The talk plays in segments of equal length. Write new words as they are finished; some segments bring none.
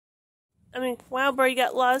Wow, bro, you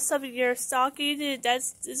got a lot of stuff in your stocking.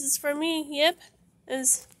 This is for me. Yep.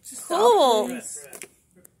 It's cool.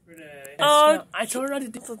 Oh, I told her not to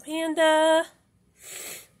do for Panda.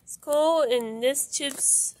 It's cool. And this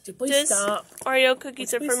chips, this Oreo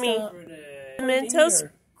cookies are for me. Mentos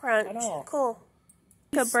Crunch. Cool.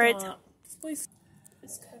 Good bread. Please.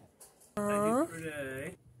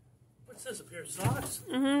 What's this, a pair of socks?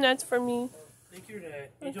 That's for me. Thank you, Renee.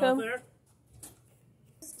 Angel up there?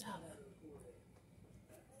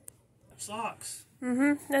 Socks.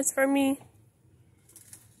 That's for me.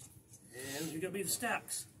 And you got me the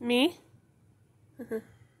stacks. Me?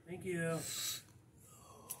 Thank you.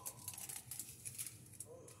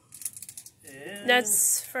 And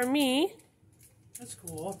that's for me. That's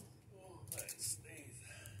cool.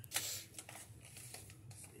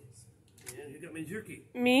 And you got me jerky.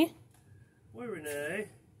 Me? Boy, Renee.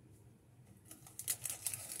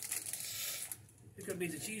 You got me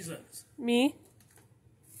the cheese-ups. Me?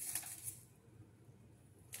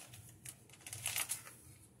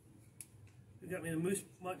 You got me the Moose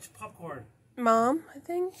Munch popcorn. Mom, I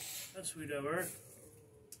think. That's sweet of her.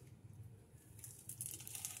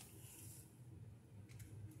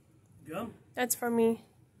 Gum? That's for me.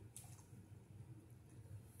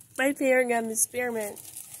 My favorite gum is spearmint.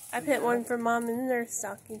 I put one for Mom in their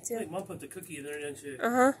stocking too. I think Mom put the cookie in there, didn't she?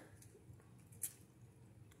 Uh-huh.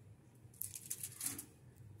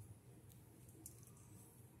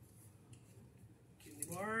 Candy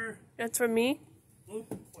bar. That's for me. Oh,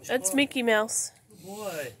 that's Mickey Mouse. Good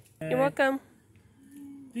boy. You're welcome.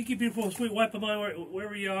 Thank you, beautiful, sweet wife of mine,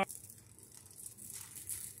 wherever you are.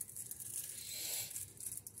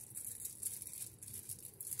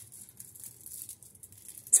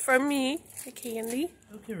 It's for me, the candy.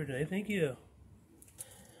 Okay, Renee, thank you.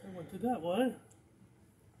 I went to that one.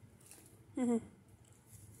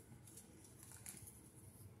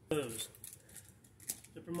 Those. Is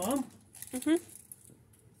that for Mom?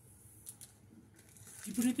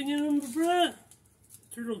 You put anything in them for Brett?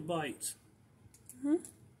 Turtle bites.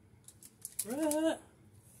 Brett.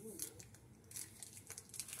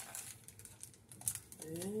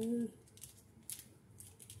 And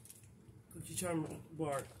cookie charm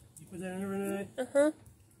bar. You put that in there, Renee?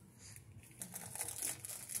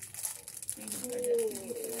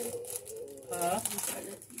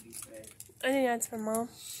 I think that's for Mom.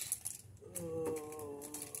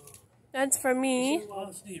 That's for me.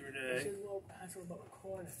 Let's see, Renee.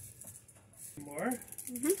 More?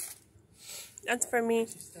 That's for me.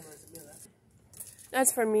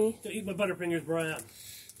 That's for me. Don't eat my Butterfingers, Brian.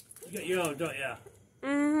 You got your own, don't ya?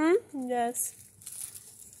 Yes.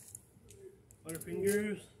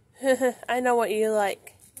 Butterfingers. I know what you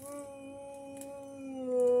like.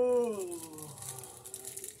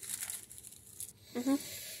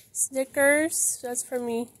 Snickers. That's for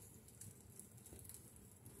me.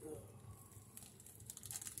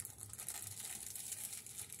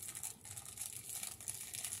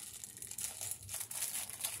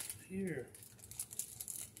 Here.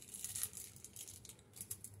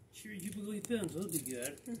 Cheery Jubilee Thins, those would be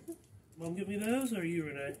good. Mom, give me those, or are you,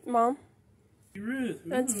 Renee? Mom. Ruth.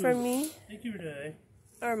 That's for me. Thank you, Renee.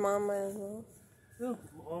 Or Mom as well. No,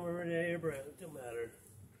 Mom or Renee or Brett, it don't matter.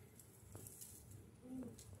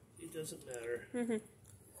 It doesn't matter.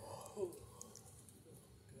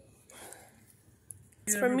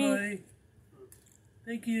 It's for everybody. me.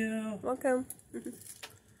 Thank you. Welcome.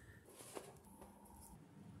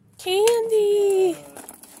 Candy!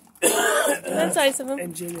 That's nice of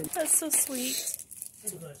him. That's so sweet.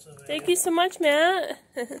 Thank you so much, Matt.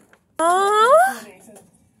 Aww.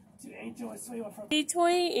 Kitty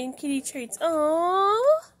toy and kitty treats. Aww.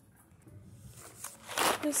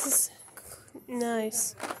 This is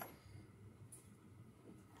nice.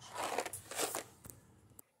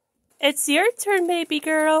 It's your turn, baby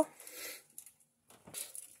girl.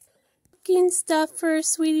 Looking stuff for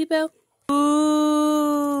Sweetie Belle.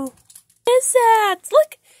 Ooh. What is that?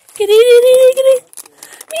 Look. Kitty, kitty, kitty.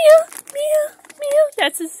 Meow, meow, meow.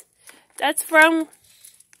 That's from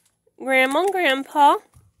Grandma and Grandpa.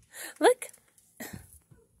 Look.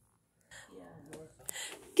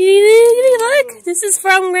 Kitty, kitty, look. This is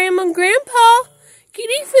from Grandma and Grandpa.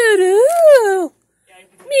 Kitty food. Ooh.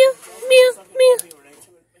 Meow, meow, meow.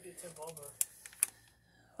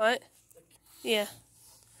 What? Yeah.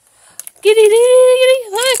 Kitty, kitty,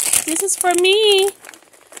 look. This is for me.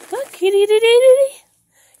 Look, kitty, kitty, kitty.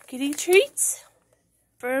 Kitty treats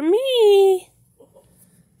for me.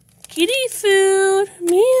 Kitty food.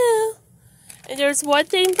 Meow. And there's one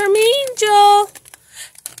thing from Angel.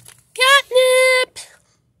 Catnip.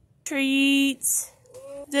 Treats.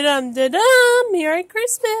 Da-dum, da-dum. Merry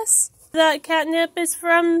Christmas. That catnip is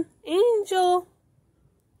from Angel.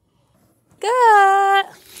 Got.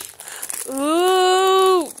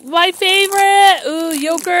 Ooh, my favorite. Ooh,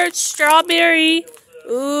 yogurt, strawberry.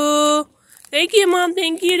 Ooh, thank you, Mom.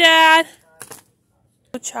 Thank you, Dad.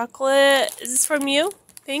 Chocolate. Is this from you?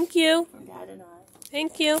 Thank you. From Dad and I.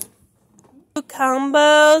 Thank you.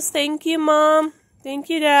 Combos. Thank you, Mom. Thank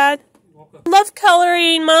you, Dad. Love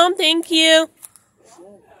coloring, Mom. Thank you.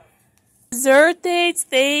 Dessert dates.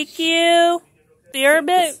 Thank you. Beer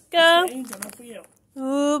bit go.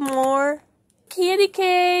 Ooh, more. Candy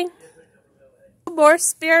cane. More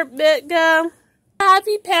spirit bit gum.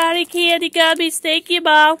 Happy Patty candy gummies. Thank you,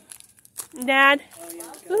 Mom. Dad.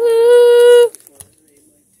 Ooh.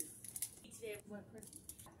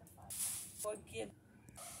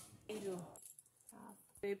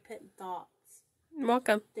 Very pit thoughts.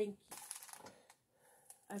 Welcome. Thank you.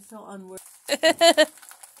 I feel unworthy.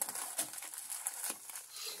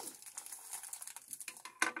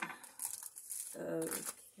 Okay.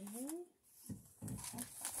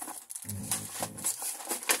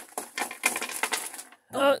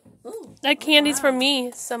 Oh, Ooh. that candy's Wow. for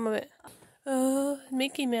me. Some of it. Oh,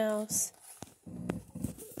 Mickey Mouse.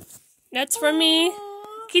 That's for me.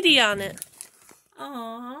 Kitty on it.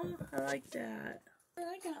 Aw, I like that.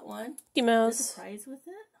 I got one. Mickey There's a Mouse. prize with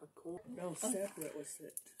it? No, separate was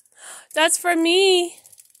it? That's for me.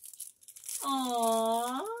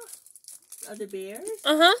 Aw. Other bears?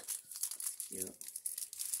 Uh-huh. Cute.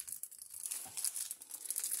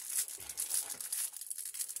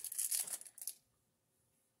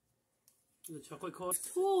 The chocolate coin.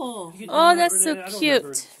 Cool. You get Oh, that, that's Renee? so I don't cute.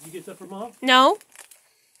 remember. Did you get that from Mom? No.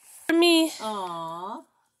 For me. Aw.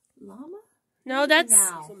 Llama? No, that's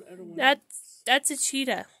Now. Some other one. that's a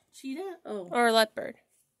cheetah Cheetah? Oh. or a leopard.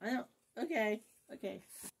 I don't. Okay. Okay.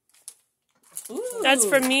 Ooh. That's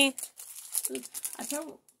for me. Ooh. I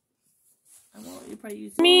probably. I won't. You probably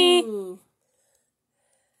use Me. Ooh.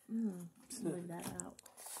 Leave that out.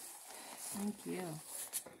 Thank you.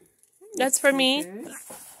 That's for me. Stickers.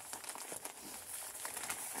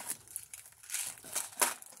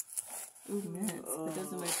 Ooh, mints. But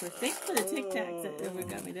those are my first. Thanks for the Tic Tacs that ever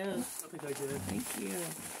got me those. I think I did. Thank you.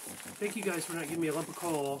 Thank you guys for not giving me a lump of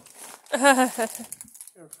coal. You're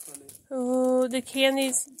funny. Oh, the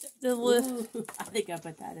candies. Ooh, I think I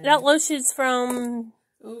put that in. That lotion's from.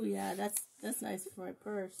 Oh yeah, that's nice for my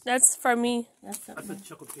purse. That's for me. That's I something. put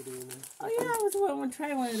chocolate candy in there. Oh yeah, I was want to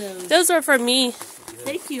try one of those. Those are for me.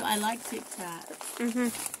 Thank you. I like Tic Tacs.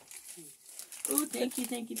 Mhm. Ooh, thank you,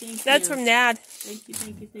 thank you, thank you. That's from Dad. Thank you,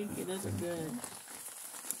 thank you, thank you. Those are good.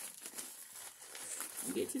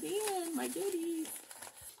 We get to the end, my goodies.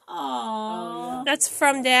 Aww. Oh, yeah. That's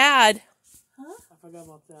from Dad. Huh? I forgot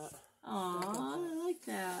about that. Aww, I like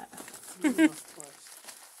that.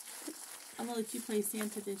 I'm gonna let you play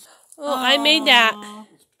Santa this. Oh, I made that. Aw.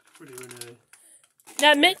 It's pretty, Renee.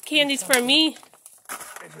 That mint candy's for me.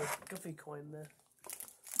 There's a Goofy coin there.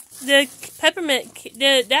 The peppermint,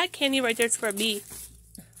 that candy right there is for me.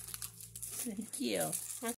 Thank you.